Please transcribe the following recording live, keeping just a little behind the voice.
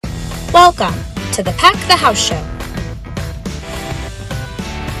Welcome to the Pack the House Show,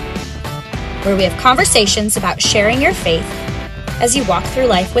 where we have conversations about sharing your faith as you walk through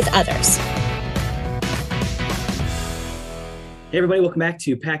life with others. Hey everybody, welcome back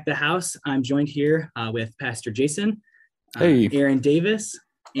to Pack the House. I'm joined here with Pastor Jason, Hey, Aaron Davis,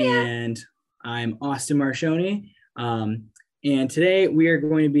 and I'm Austin Marshoni. And today we are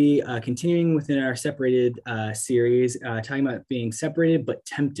going to be continuing within our separated series, talking about being separated but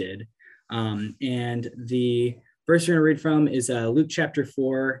tempted. And the verse we're going to read from is Luke chapter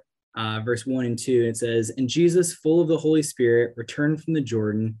 4, verse 1 and 2. It says, "And Jesus, full of the Holy Spirit, returned from the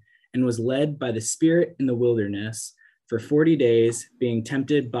Jordan and was led by the Spirit in the wilderness for 40 days, being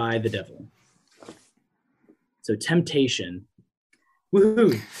tempted by the devil." So temptation.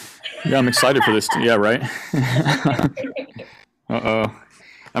 Woohoo! yeah, I'm excited for this. Yeah, right.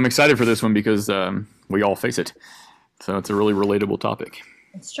 I'm excited for this one because we all face it. So it's a really relatable topic.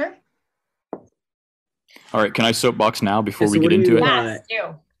 It's true. All right, can I soapbox now before Yeah, so we what get do into you it? want? Yes,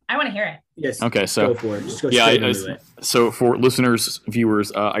 do. I want to hear it. Yes. Okay, so go for it. Just go yeah, straight into it. so for listeners,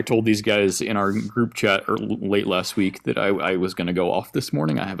 viewers, I told these guys in our group chat late last week that I was going to go off this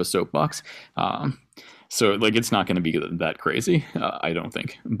morning. I have a soapbox. So like it's not going to be that crazy, I don't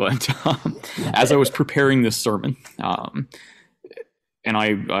think. But as I was preparing this sermon, and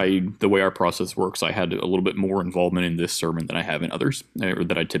I the way our process works, I had a little bit more involvement in this sermon than I have in others, or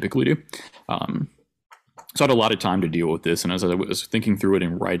that I typically do. So I had a lot of time to deal with this, and as I was thinking through it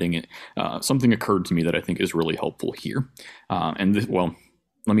and writing it, something occurred to me that I think is really helpful here. Let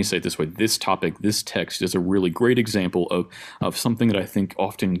me say it this way. This topic, this text, is a really great example of something that I think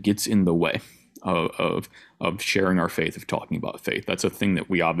often gets in the way of sharing our faith, of talking about faith. That's a thing that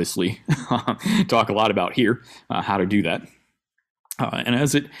we obviously talk a lot about here, how to do that. And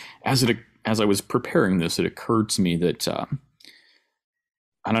as I was preparing this, it occurred to me that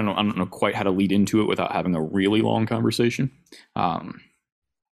I don't know quite how to lead into it without having a really long conversation.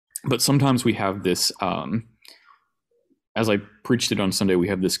 But sometimes we have this, as I preached it on Sunday, we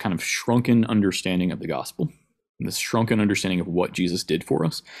have this kind of shrunken understanding of the gospel, this shrunken understanding of what Jesus did for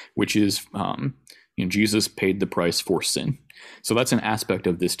us, which is, Jesus paid the price for sin. So that's an aspect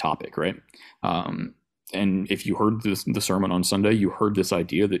of this topic, right? And if you heard the sermon on Sunday, you heard this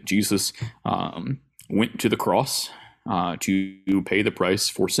idea that Jesus went to the cross to pay the price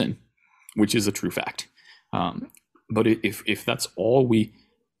for sin, which is a true fact. But if that's all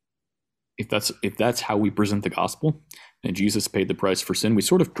if that's how we present the gospel, and Jesus paid the price for sin, we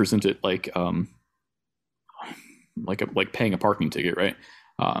sort of present it like paying a parking ticket, right?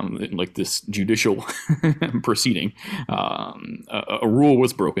 Like this judicial proceeding. A rule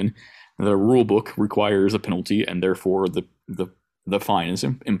was broken. The rule book requires a penalty, and therefore the fine is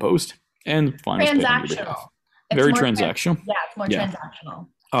imposed, and the fine is paid on your behalf. Very transactional. It's more transactional.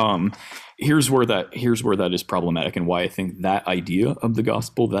 Here's where that is problematic, and why I think that idea of the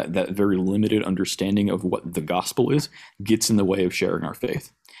gospel, that very limited understanding of what the gospel is, gets in the way of sharing our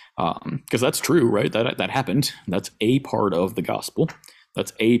faith. Because that's true, right? That happened. That's a part of the gospel.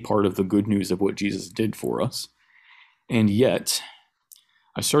 That's a part of the good news of what Jesus did for us. And yet,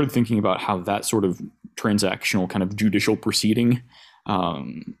 I started thinking about how that sort of transactional kind of judicial proceeding,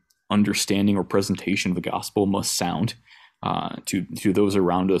 understanding or presentation of the gospel must sound to those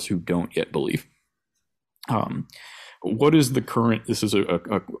around us who don't yet believe. What is the current? This is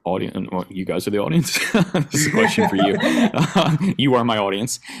a audience. Well, you guys are the audience. This is a question for you. You are my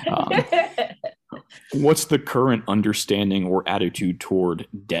audience. What's the current understanding or attitude toward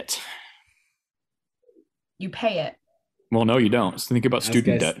debt? You pay it. Well, no, you don't. So think about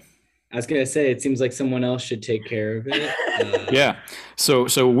student debt. I was going to say, it seems like someone else should take care of it. Yeah.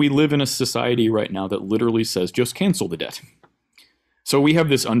 So we live in a society right now that literally says, just cancel the debt. So we have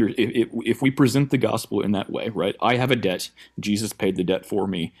this if we present the gospel in that way, right? I have a debt. Jesus paid the debt for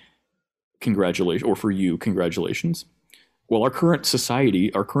me. Congratulations. Or for you, congratulations. Well, our current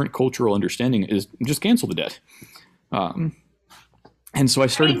society, our current cultural understanding is just cancel the debt. And so I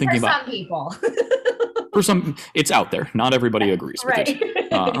started thinking about... some people. For some, it's out there. Not everybody agrees with Right.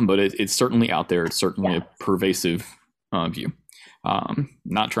 it. But it's certainly out there. It's certainly a pervasive view.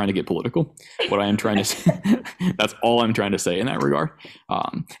 Not trying to get political. What I am trying to say, that's all I'm trying to say in that regard.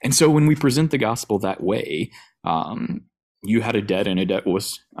 And so when we present the gospel that way, you had a debt, and a debt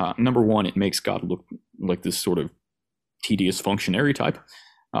was, number one, it makes God look like this sort of tedious functionary type.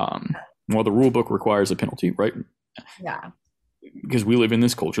 Well, the rule book requires a penalty, right? Yeah. Because we live in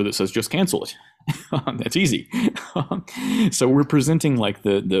this culture that says just cancel it. That's easy. So we're presenting like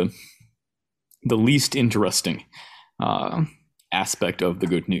the least interesting aspect of the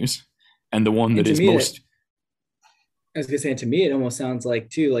good news, and the one that is most I was gonna say, to me, it almost sounds like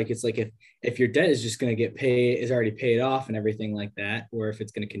too, like it's like if your debt is just gonna get paid, is already paid off and everything like that, or if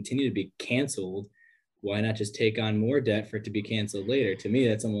it's gonna continue to be canceled, why not just take on more debt for it to be canceled later? To me,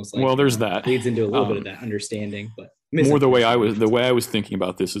 that's almost like, well, there's that leads into a little bit of that understanding, but more the way I was thinking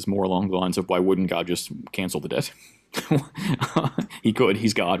about this is more along the lines of, why wouldn't God just cancel the debt? He could.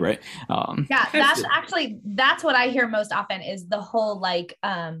 He's God, right? Yeah, that's what I hear most often, is the whole like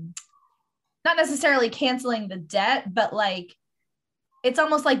not necessarily canceling the debt, but like it's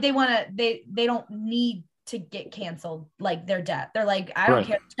almost like they don't need to get canceled, like their debt. They're like, I don't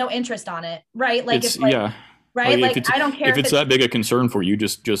care, there's no interest on it, right? Like it's like, yeah. Right. Like I don't care if it's that big a concern for you,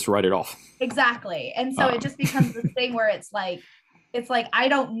 just write it off. Exactly. And so it just becomes this thing where it's like I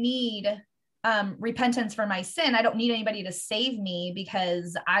don't need repentance for my sin. I don't need anybody to save me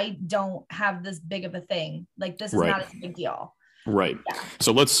because I don't have this big of a thing. Like this is not a big deal. Right. Yeah.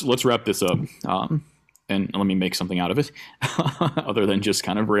 So let's wrap this up. And let me make something out of it other than just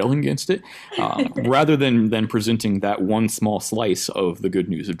kind of railing against it. Rather than presenting that one small slice of the good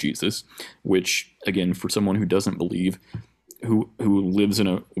news of Jesus, which, again, for someone who doesn't believe, who lives in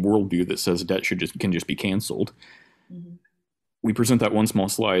a worldview that says debt can just be canceled, we present that one small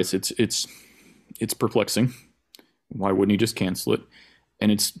slice. It's perplexing. Why wouldn't he just cancel it?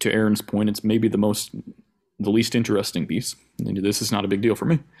 And it's, to Aaron's point, it's maybe the least interesting piece. And this is not a big deal for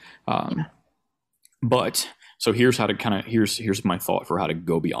me. But so here's how to here's my thought for how to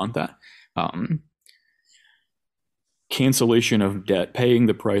go beyond that. Cancellation of debt, paying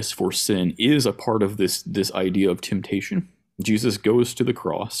the price for sin, is a part of this idea of temptation. Jesus goes to the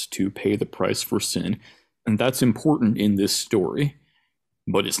cross to pay the price for sin, and that's important in this story,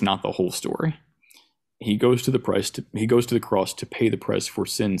 but it's not the whole story. He goes to the cross to pay the price for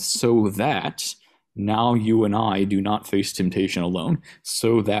sin, so that now you and I do not face temptation alone,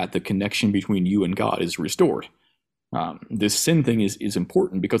 so that the connection between you and God is restored. This sin thing is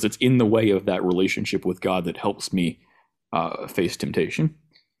important because it's in the way of that relationship with God that helps me face temptation.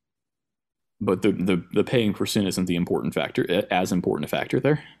 But the paying for sin isn't as important a factor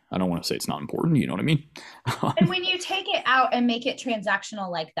there. I don't want to say it's not important. You know what I mean? And when you take it out and make it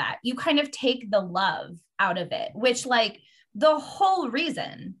transactional like that, you kind of take the love out of it, which, like, the whole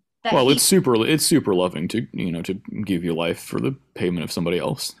reason. It's super loving to give your life for the payment of somebody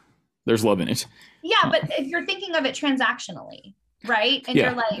else. There's love in it. Yeah, but if you're thinking of it transactionally, right? And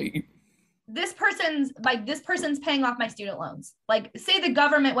you're like, this person's paying off my student loans. Like, say the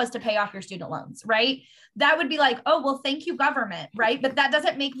government was to pay off your student loans, right? That would be like, oh, well, thank you, government, right? But that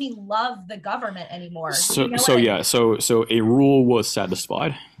doesn't make me love the government anymore. So a rule was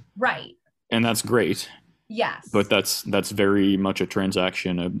satisfied. Right. And that's great. Yes. But that's very much a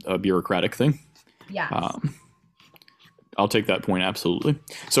transaction, a bureaucratic thing. Yeah. I'll take that point, absolutely.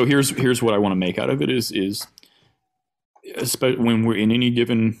 So here's what I want to make out of it is when we're in any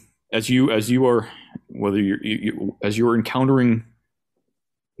given, as you are, whether as you're encountering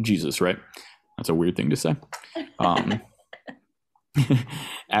Jesus, right? That's a weird thing to say.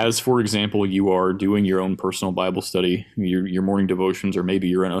 As, for example, you are doing your own personal Bible study, your morning devotions, or maybe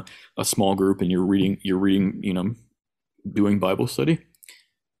you're in a small group and you're reading, doing Bible study.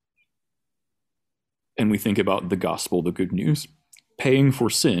 And we think about the gospel, the good news. Paying for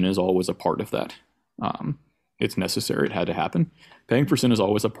sin is always a part of that. It's necessary. It had to happen. Paying for sin is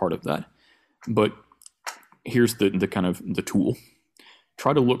always a part of that. But here's the kind of the tool.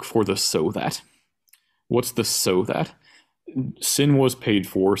 Try to look for the so that. What's the so that? Sin was paid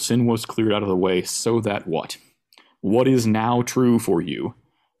for, sin was cleared out of the way, so that what? What is now true for you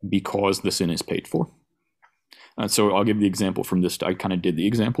because the sin is paid for? So I'll give the example from this. I kind of did the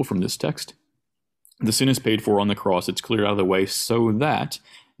example from this text. The sin is paid for on the cross. It's cleared out of the way so that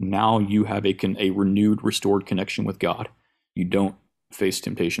now you have a renewed, restored connection with God. You don't face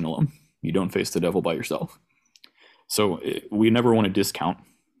temptation alone. You don't face the devil by yourself. So we never want to discount,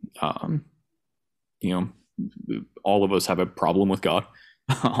 all of us have a problem with God.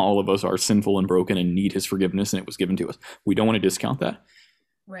 All of us are sinful and broken and need his forgiveness, and it was given to us. We don't want to discount that.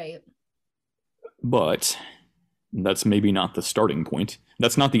 Right. But that's maybe not the starting point.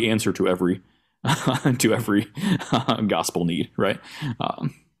 That's not the answer to every gospel need, right?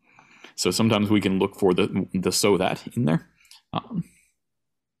 So sometimes we can look for the so that in there.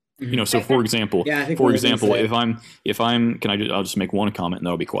 So for example, if I'm, I'll just make one comment and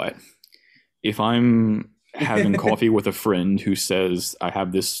then I'll be quiet. If I'm having coffee with a friend who says, I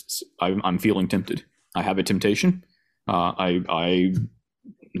have this, I'm feeling tempted. I have a temptation.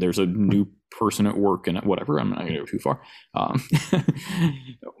 There's a new person at work and whatever. I'm not going to go too far.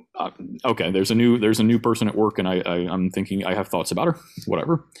 Okay. There's a new person at work and I'm thinking I have thoughts about her,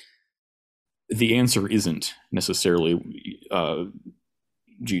 whatever. the answer isn't necessarily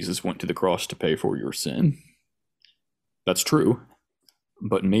Jesus went to the cross to pay for your sin. That's true.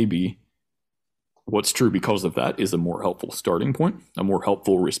 But maybe what's true because of that is a more helpful starting point, a more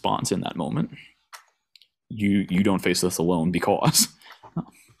helpful response in that moment. You don't face this alone because.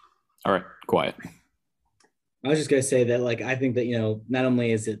 All right, quiet. I was just going to say that, like, I think that, you know, not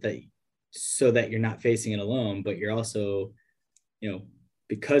only is it that so that you're not facing it alone, but you're also, you know,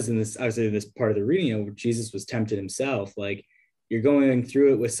 because in this, obviously this part of the reading, you know, Jesus was tempted himself, like you're going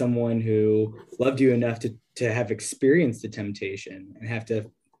through it with someone who loved you enough to have experienced the temptation and have to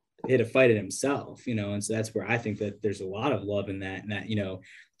hit a fight it himself, you know? And so that's where I think that there's a lot of love in that, and that, you know,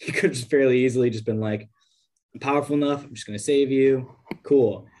 he could just fairly easily just been like, I'm powerful enough, I'm just going to save you.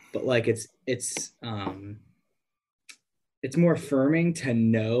 Cool. But like, it's more affirming to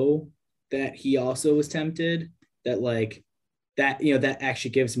know that he also was tempted, that like that, you know, that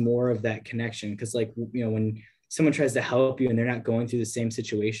actually gives more of that connection. Cause like, you know, when someone tries to help you and they're not going through the same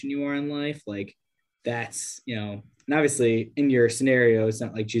situation you are in life, like that's, you know, and obviously in your scenario, it's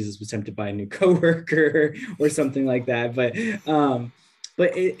not like Jesus was tempted by a new coworker or something like that. But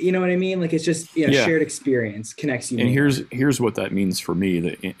it, you know what I mean? Like, it's just, you know, shared experience connects you. And more. Here's what that means for me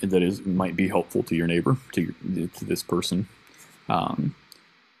that is might be helpful to your neighbor, to this person.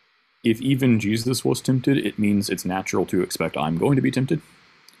 If even Jesus was tempted, it means it's natural to expect I'm going to be tempted.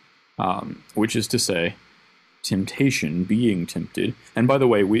 Which is to say, temptation, being tempted. And by the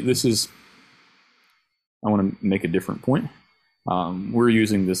way, I want to make a different point. We're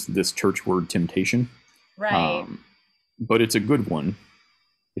using this church word temptation. Right. But it's a good one.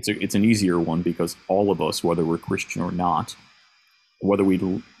 It's an easier one because all of us, whether we're Christian or not, whether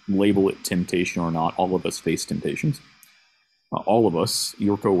we label it temptation or not, all of us face temptations. All of us,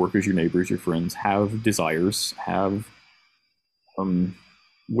 your coworkers, your neighbors, your friends, have desires, have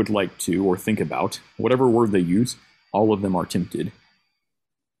would like to or think about, whatever word they use, all of them are tempted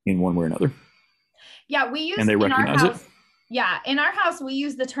in one way or another. Yeah, we use, and they recognize it. Yeah, in our house, we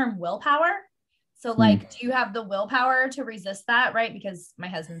use the term willpower. So like, do you have the willpower to resist that? Right? Because my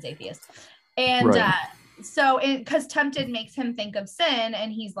husband's atheist. And right. Because tempted makes him think of sin,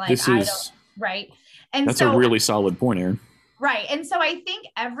 and he's like, right. And that's a really solid point, Aaron. Right. And so I think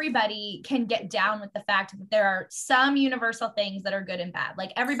everybody can get down with the fact that there are some universal things that are good and bad.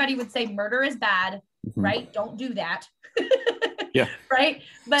 Like everybody would say murder is bad, right? Don't do that. Yeah. Right.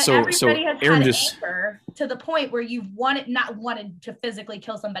 But everybody has Aaron had anger to the point where you've not wanted to physically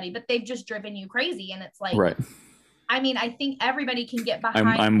kill somebody, but they've just driven you crazy. And it's like, right. I mean, I think everybody can get behind.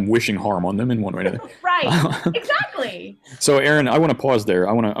 I'm wishing harm on them in one way or another. Right. Exactly. So, Aaron, I want to pause there.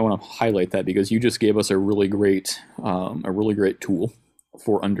 I want to highlight that because you just gave us a really great tool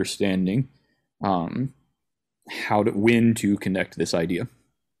for understanding when to connect this idea.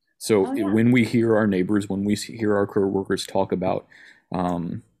 So, when we hear our neighbors, when we hear our coworkers talk about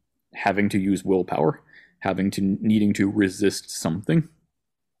having to use willpower, needing to resist something,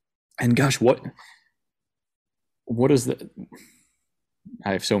 and gosh, what is that?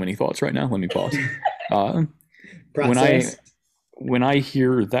 I have so many thoughts right now. Let me pause. When I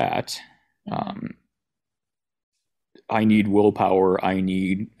hear that, I need willpower. I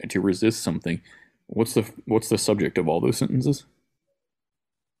need to resist something. What's the subject of all those sentences?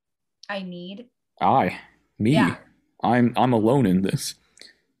 Me. Yeah. I'm alone in this.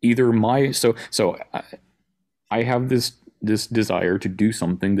 Either I have this desire to do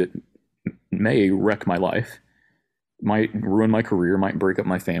something that may wreck my life, might ruin my career, might break up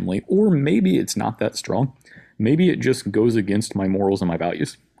my family, or maybe it's not that strong. Maybe it just goes against my morals and my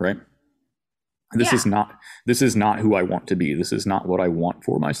values, right? This is not who I want to be. This is not what I want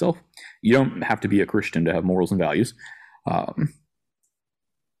for myself. You don't have to be a Christian to have morals and values.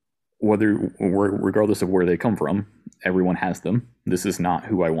 Regardless of where they come from, everyone has them. This is not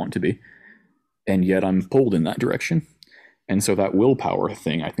who I want to be. And yet I'm pulled in that direction. And so that willpower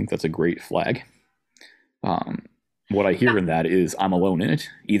thing, I think that's a great flag. What I hear in that is I'm alone in it.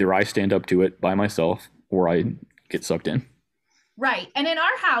 Either I stand up to it by myself or I get sucked in. Right. And in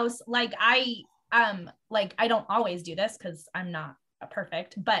our house, I don't always do this because I'm not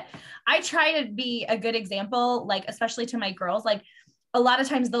perfect, but I try to be a good example, like, especially to my girls. Like, a lot of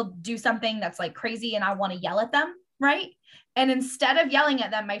times they'll do something that's like crazy and I want to yell at them. Right. And instead of yelling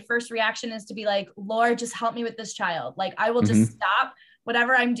at them, my first reaction is to be like, Lord, just help me with this child. Like, I will just stop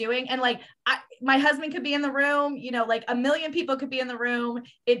whatever I'm doing. And like, my husband could be in the room, you know, like a million people could be in the room.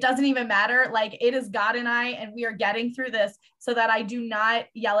 It doesn't even matter. Like, it is God and I, and we are getting through this so that I do not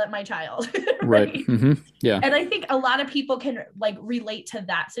yell at my child. Right. Yeah. And I think a lot of people can like relate to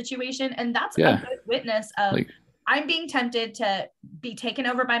that situation. And that's a good witness of, I'm being tempted to be taken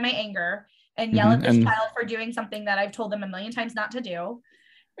over by my anger. and yell at this child for doing something that I've told them a million times not to do.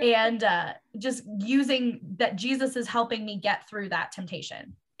 And just using that Jesus is helping me get through that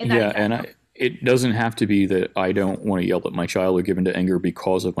temptation. It doesn't have to be that I don't want to yell at my child or give in to anger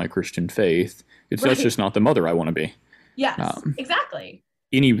because of my Christian faith. That's just not the mother I want to be. Yes, exactly.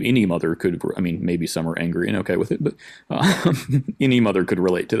 Any mother could, I mean, maybe some are angry and okay with it, but any mother could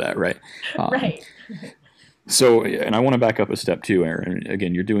relate to that, right? Right. So, and I want to back up a step too, Aaron.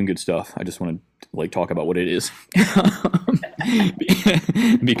 Again, you're doing good stuff. I just want to talk about what it is.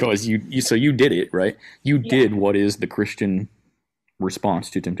 Because you did it, right? You did what is the Christian response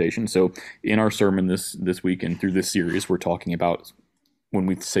to temptation. So in our sermon this week and through this series, we're talking about, when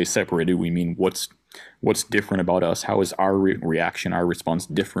we say separated, we mean what's different about us. How is our reaction, our response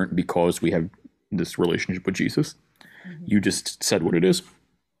different because we have this relationship with Jesus? Mm-hmm. You just said what it is,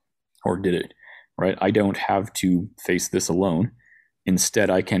 or did it, right? I don't have to face this alone. Instead,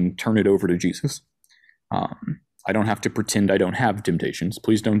 I can turn it over to Jesus. I don't have to pretend I don't have temptations.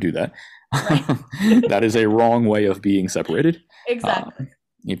 Please don't do that. Right. That is a wrong way of being separated. Exactly.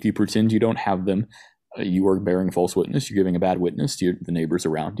 If you pretend you don't have them, you are bearing false witness. You're giving a bad witness to the neighbors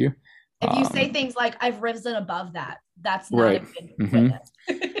around you. If you say things like, I've risen above that, that's not a good witness.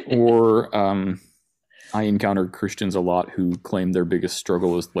 Or I encounter Christians a lot who claim their biggest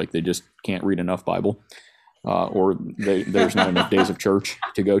struggle is like they just can't read enough Bible, or there's not enough days of church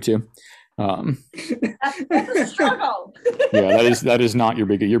to go to. That's a struggle. Yeah, that is not your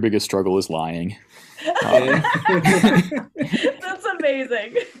biggest struggle is lying. That's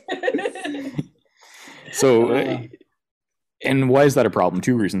amazing. So, and why is that a problem?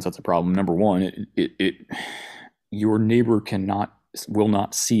 Two reasons that's a problem. Number one, your neighbor will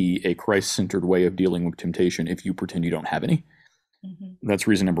not see a Christ-centered way of dealing with temptation if you pretend you don't have any. Mm-hmm. That's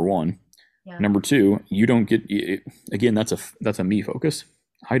reason number one. Yeah. Number two, you don't get, again, that's a me focus.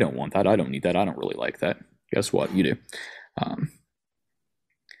 I don't want that. I don't need that. I don't really like that. Guess what? You do.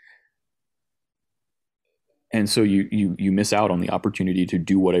 And so you miss out on the opportunity to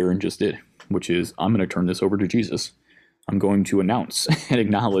do what Aaron just did, which is, I'm going to turn this over to Jesus. I'm going to announce and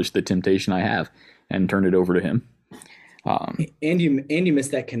acknowledge the temptation I have and turn it over to him. And you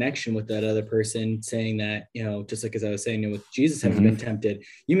missed that connection with that other person saying that, just like as I was saying, with Jesus having been tempted,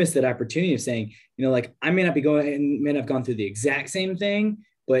 you missed that opportunity of saying, like, I may not have gone through the exact same thing,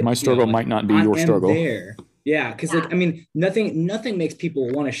 but my struggle might not be your struggle. There. Yeah. Cause nothing makes people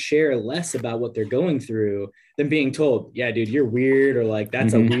want to share less about what they're going through than being told, yeah, dude, you're weird. Or like,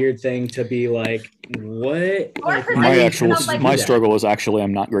 that's a weird thing to be like, what? My struggle is actually,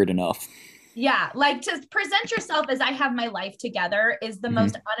 I'm not great enough. Yeah. Like to present yourself as I have my life together is the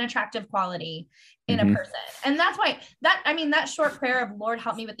most unattractive quality in a person. And that's why that short prayer of Lord,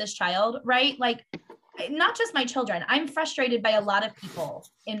 help me with this child, right? Like, not just my children. I'm frustrated by a lot of people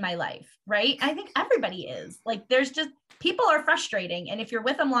in my life, right? I think everybody is. Like, there's just, people are frustrating. And if you're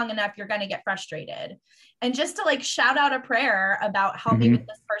with them long enough, you're going to get frustrated. And just to like shout out a prayer about help me with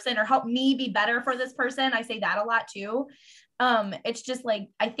this person or help me be better for this person. I say that a lot too. It's just like,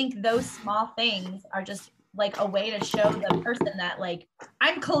 I think those small things are just like a way to show the person that like,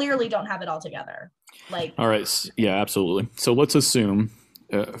 I'm clearly don't have it all together. Like, all right. Yeah, absolutely. So let's assume,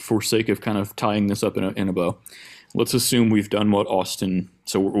 for sake of kind of tying this up in a bow, let's assume we've done what Austin.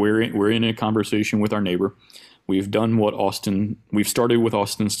 So we're in a conversation with our neighbor. We've done what we've started with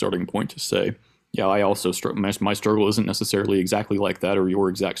Austin's starting point to say, yeah, I also my struggle isn't necessarily exactly like that or your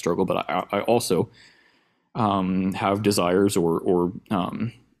exact struggle, but I also have desires or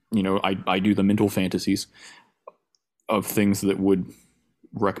I do the mental fantasies of things that would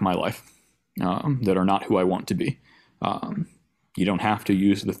wreck my life, that are not who I want to be. You don't have to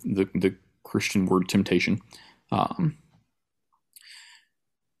use the Christian word temptation.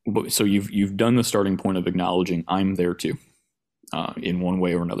 But so you've done the starting point of acknowledging I'm there too, in one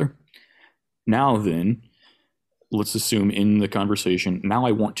way or another. Now then, let's assume in the conversation, now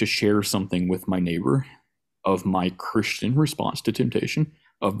I want to share something with my neighbor of my Christian response to temptation,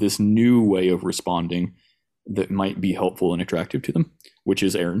 of this new way of responding that might be helpful and attractive to them, which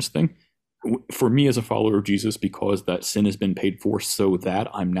is Aaron's thing. For me as a follower of Jesus, because that sin has been paid for so that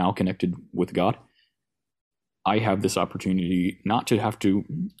I'm now connected with God, I have this opportunity not to have to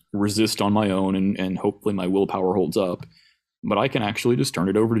resist on my own and hopefully my willpower holds up, but I can actually just turn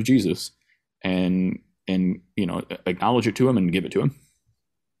it over to Jesus and acknowledge it to him and give it to him.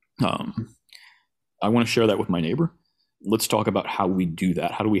 I want to share that with my neighbor. Let's talk about how we do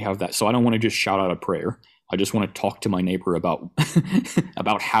that. How do we have that? So I don't want to just shout out a prayer. I just want to talk to my neighbor about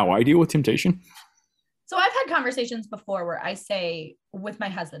about how I deal with temptation. So I've had conversations before where I say, with my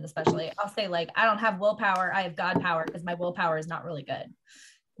husband especially, I'll say like, I don't have willpower, I have God power because my willpower is not really good,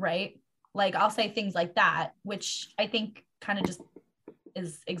 right? Like I'll say things like that, which I think kind of just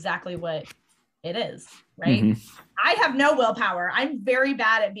is exactly what it is, right? Mm-hmm. I have no willpower. I'm very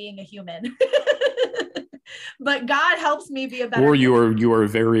bad at being a human. But God helps me be a better Or human. you are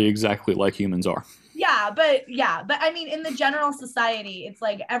very exactly like humans are. But I mean, in the general society, it's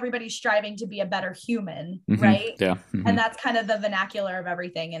like everybody's striving to be a better human, Mm-hmm. right? Yeah. Mm-hmm. And that's kind of the vernacular of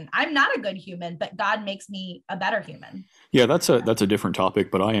everything. And I'm not a good human, but God makes me a better human. Yeah, that's a different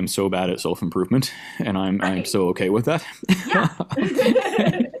topic, but I am so bad at self-improvement, and I'm so okay with that.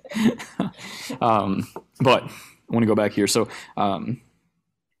 But I want to go back here. So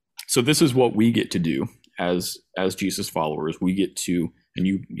this is what we get to do as Jesus followers. We get to,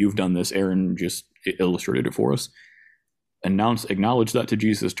 and you've done this, Aaron just illustrated it for us. Acknowledge that to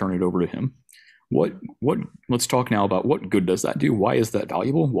Jesus, turn it over to him. Let's talk now about what good does that do? Why is that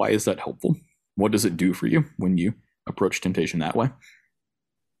valuable? Why is that helpful? What does it do for you when you approach temptation that way?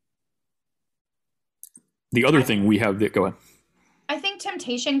 The other thing we have that, go ahead. I think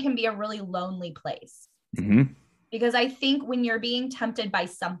temptation can be a really lonely place. Mm-hmm. Because I think when you're being tempted by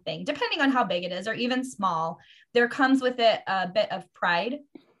something, depending on how big it is or even small, there comes with it a bit of pride,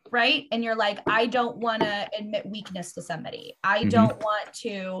 right? And you're like, I don't want to admit weakness to somebody. I don't want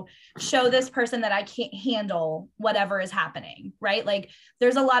to show this person that I can't handle whatever is happening, right? Like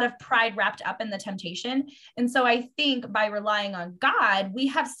there's a lot of pride wrapped up in the temptation. And so I think by relying on God, we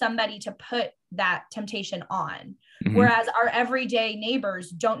have somebody to put that temptation on. Mm-hmm. Whereas our everyday neighbors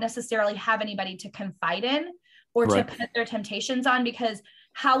don't necessarily have anybody to confide in or to put their temptations on, because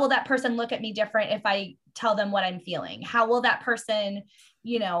how will that person look at me different if I tell them what I'm feeling? How will that person,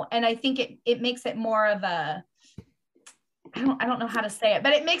 and I think it makes it more of a, I don't know how to say it,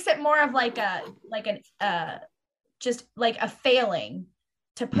 but it makes it more of just like a failing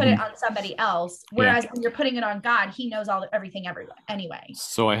to put it on somebody else. Whereas when you're putting it on God, he knows everything everywhere anyway.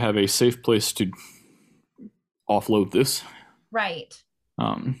 So I have a safe place to offload this. Right.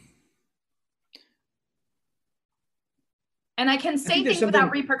 And I can say things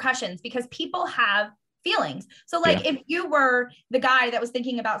without repercussions because people have feelings. So like if you were the guy that was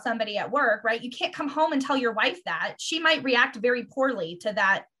thinking about somebody at work, right? You can't come home and tell your wife that. She might react very poorly to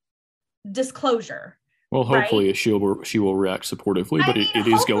that disclosure. Well, hopefully she will react supportively, but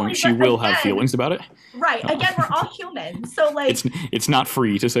she will have feelings about it. Right. Again, we're all human. So like it's not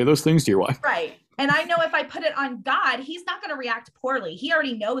free to say those things to your wife. Right. And I know if I put it on God, he's not going to react poorly. He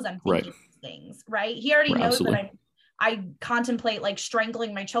already knows I'm thinking these things, right? He already knows that I contemplate like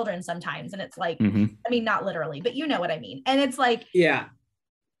strangling my children sometimes. And it's like, I mean, not literally, but you know what I mean? And it's like,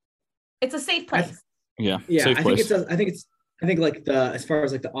 it's a safe place. Safe place. I think like as far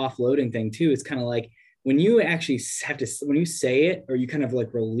as like the offloading thing too, it's kind of like when you actually when you say it, or you kind of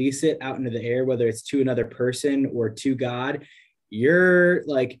like release it out into the air, whether it's to another person or to God, you're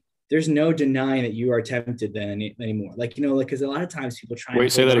like, there's no denying that you are tempted then anymore. Like, because a lot of times people try.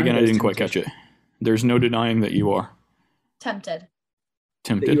 Wait, say that again. I didn't quite catch it. There's no denying that you are tempted.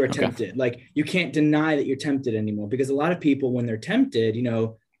 That you are tempted. Like you can't deny that you're tempted anymore, because a lot of people, when they're tempted,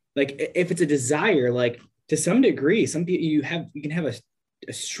 like if it's a desire, like to some degree, some people you can have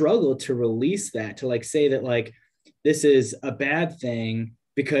a struggle to release that, to like say that like this is a bad thing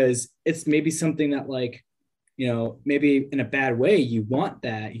because it's maybe something that like, maybe in a bad way you want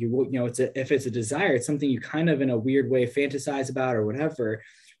that, if it's a desire, it's something you kind of in a weird way fantasize about or whatever.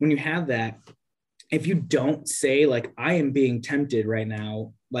 When you have that, if you don't say like, I am being tempted right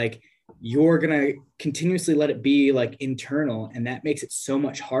now, like you're going to continuously let it be like internal. And that makes it so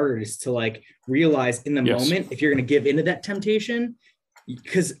much harder just to like realize in the moment, if you're going to give into that temptation,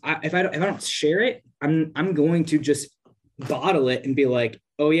 because if I don't share it, I'm going to just bottle it and be like,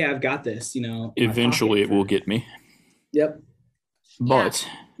 oh yeah, I've got this, eventually it will get me. Yep. But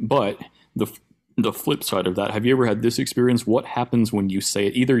the flip side of that, have you ever had this experience? What happens when you say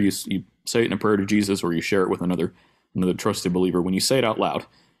it? Either you say it in a prayer to Jesus, or you share it with another trusted believer. When you say it out loud,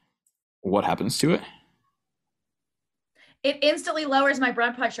 what happens to it? It instantly lowers my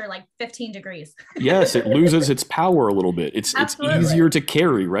blood pressure like 15 degrees. Yes, it loses its power a little bit. It's easier to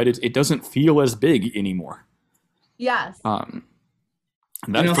carry, right? It doesn't feel as big anymore. Yes.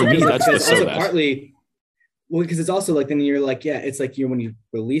 That for me, that's the so bad. Partly, well, because it's also like, then you're like, it's like when you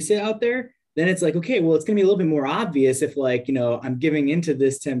release it out there, then it's like, okay, well, it's going to be a little bit more obvious if like, I'm giving into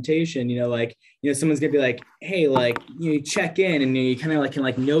this temptation, someone's going to be like, hey, like, you check in, and you kind of like can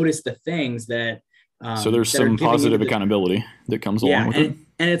like notice the things that. So there's some positive accountability that comes along with it.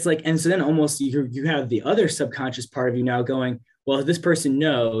 And it's like, and so then almost you have the other subconscious part of you now going, well, this person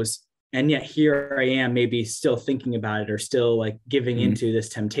knows, and yet here I am maybe still thinking about it, or still like giving into this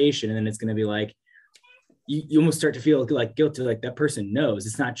temptation. And then it's going to be like, you almost start to feel like guilty, like that person knows.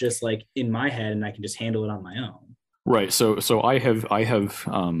 It's not just like in my head and I can just handle it on my own. Right. So I have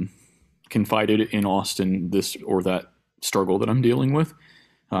confided in Austin this or that struggle that I'm dealing with.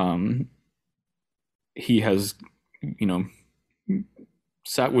 He has,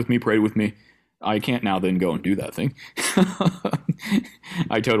 sat with me, prayed with me. I can't now then go and do that thing.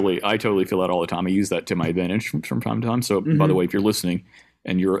 I totally feel that all the time. I use that to my advantage from time to time. So by the way, if you're listening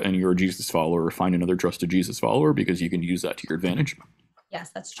and you're a Jesus follower, find another trusted Jesus follower, because you can use that to your advantage.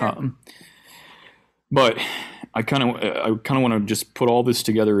 Yes, that's true. But I kind of want to just put all this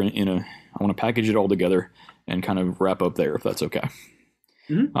together I want to package it all together and kind of wrap up there, if that's okay.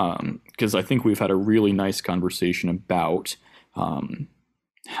 Because I think we've had a really nice conversation about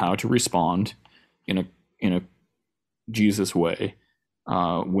how to respond in a Jesus way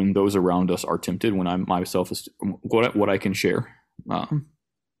when those around us are tempted. When I'm myself is what I can share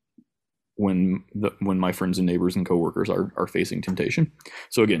when my friends and neighbors and coworkers are facing temptation.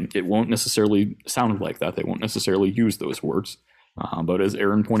 So again, it won't necessarily sound like that. They won't necessarily use those words. But as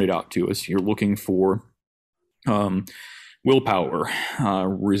Aaron pointed out to us, you're looking for willpower,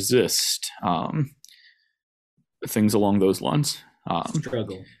 resist, things along those lines.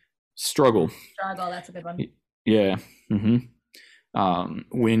 Struggle. That's a good one. Yeah.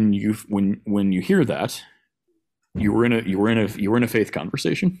 When you hear that, you were in a faith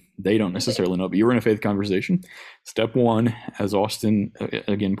conversation. They don't necessarily know, but you were in a faith conversation. Step one, as Austin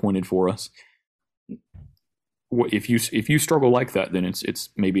again pointed for us, if you struggle like that, then it's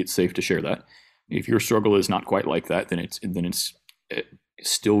maybe it's safe to share that. If your struggle is not quite like that, then it's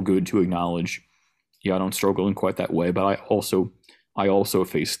still good to acknowledge, yeah, I don't struggle in quite that way, but I also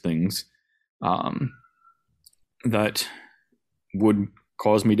face things that would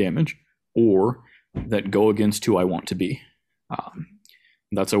cause me damage or that go against who I want to be.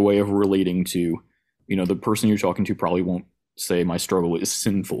 That's a way of relating to, the person you're talking to probably won't say my struggle is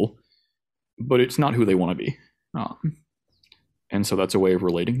sinful, but it's not who they want to be. And so that's a way of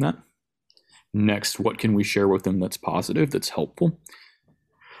relating that. Next, what can we share with them that's positive, that's helpful?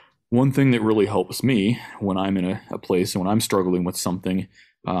 One thing that really helps me when I'm in a place and when I'm struggling with something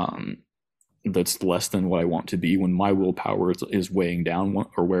that's less than what I want to be, when my willpower is weighing down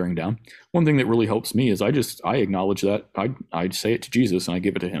or wearing down, one thing that really helps me is I acknowledge that. I say it to Jesus and I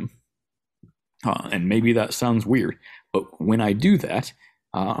give it to him. And maybe that sounds weird, but when I do that,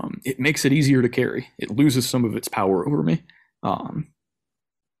 it makes it easier to carry. It loses some of its power over me.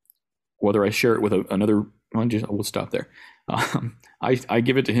 Whether I share it with another, we'll stop there. I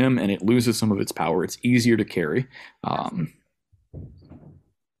give it to him and it loses some of its power. It's easier to carry.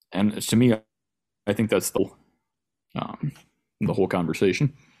 And to me, I think that's the whole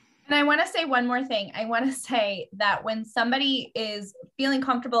conversation. And I want to say one more thing. I want to say that when somebody is feeling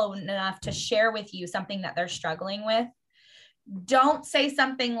comfortable enough to share with you something that they're struggling with, don't say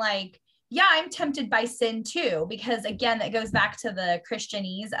something like, yeah, I'm tempted by sin too, because again, that goes back to the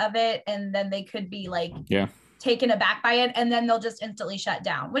Christianese of it. And then they could be like, taken aback by it. And then they'll just instantly shut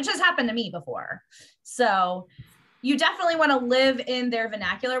down, which has happened to me before. So you definitely want to live in their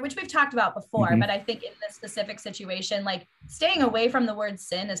vernacular, which we've talked about before. But I think in this specific situation, like staying away from the word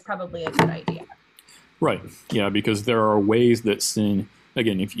sin is probably a good idea. Right. Yeah. Because there are ways that sin,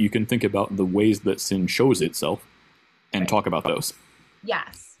 again, if you can think about the ways that sin shows itself and talk about those.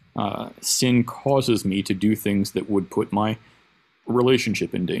 Yes. Sin causes me to do things that would put my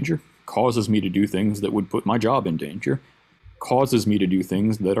relationship in danger, causes me to do things that would put my job in danger, causes me to do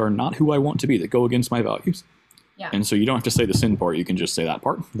things that are not who I want to be, that go against my values. Yeah. And so you don't have to say the sin part. You can just say that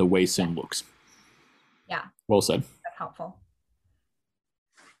part, the way sin looks. Yeah. Well said. That's helpful.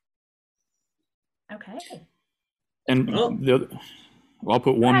 Okay. And I'll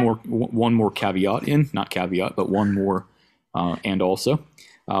put one more caveat in, not caveat, but one more, and also,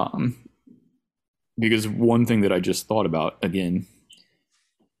 because one thing that I just thought about, again,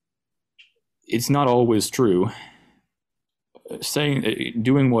 it's not always true.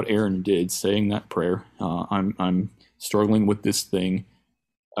 Doing what Aaron did, saying that prayer, I'm struggling with this thing,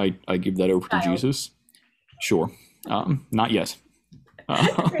 I give that over to Jesus. Sure. Not yet.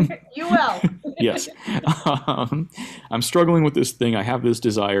 You will. Yes. I'm struggling with this thing. I have this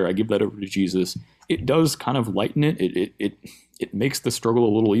desire. I give that over to Jesus. It does kind of lighten it. It makes the struggle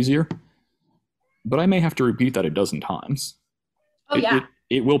a little easier. But I may have to repeat that a dozen times.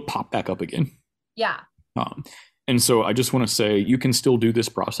 It will pop back up again. Yeah. And so I just want to say, you can still do this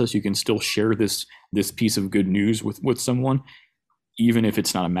process. You can still share this piece of good news with someone, even if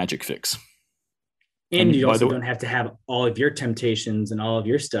it's not a magic fix. And you also don't have to have all of your temptations and all of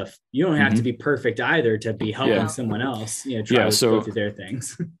your stuff. You don't have to be perfect either to be helping someone else, try to go through their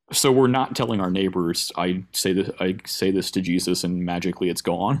things. So we're not telling our neighbors, I say this to Jesus and magically it's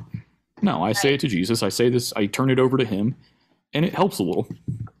gone. No, I say it to Jesus. I say this, I turn it over to him, and it helps a little.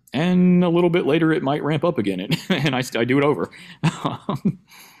 And a little bit later, it might ramp up again, and I do it over.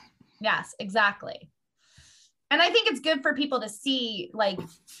 Yes, exactly. And I think it's good for people to see like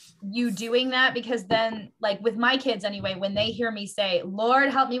you doing that, because then like with my kids anyway, when they hear me say, Lord,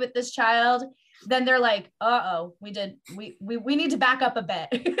 help me with this child, then they're like, we need to back up a bit.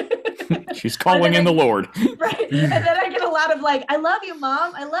 She's calling in the Lord. Right. And then I get a lot of like, I love you,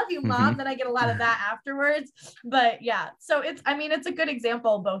 mom. I love you, mom. Then I get a lot of that afterwards. But yeah, so it's a good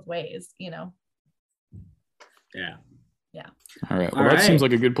example both ways, Yeah. Yeah. All right. Well, that seems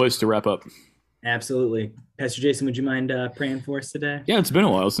like a good place to wrap up. Absolutely. Pastor Jason, would you mind praying for us today? Yeah, it's been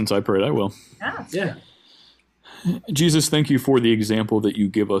a while since I prayed. I will. Yeah. Jesus, thank you for the example that you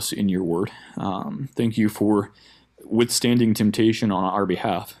give us in your word. Thank you for withstanding temptation on our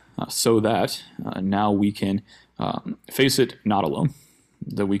behalf, so that now we can face it not alone,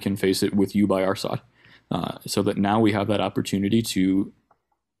 that we can face it with you by our side, so that now we have that opportunity to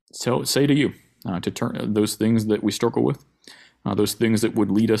say to you, to turn those things that we struggle with, those things that would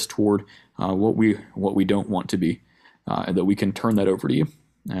lead us toward what we don't want to be, and that we can turn that over to you.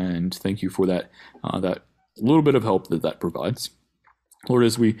 And thank you for that little bit of help that provides. Lord,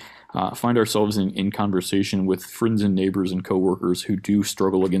 as we find ourselves in conversation with friends and neighbors and coworkers who do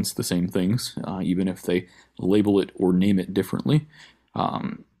struggle against the same things, even if they label it or name it differently,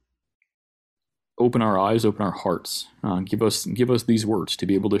 open our eyes, open our hearts, give us these words to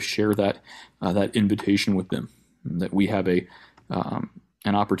be able to share that invitation with them, that we have an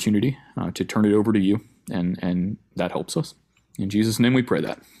opportunity to turn it over to you, and that helps us. In Jesus' name we pray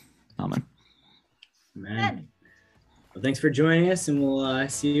that. Amen. Amen. Well, thanks for joining us, and we'll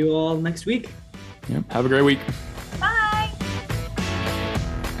see you all next week. Yep. Have a great week. Bye.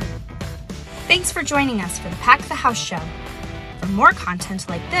 Thanks for joining us for the Pack the House Show. For more content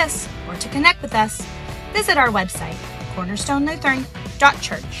like this, or to connect with us, visit our website,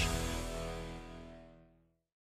 cornerstonelutheran.church.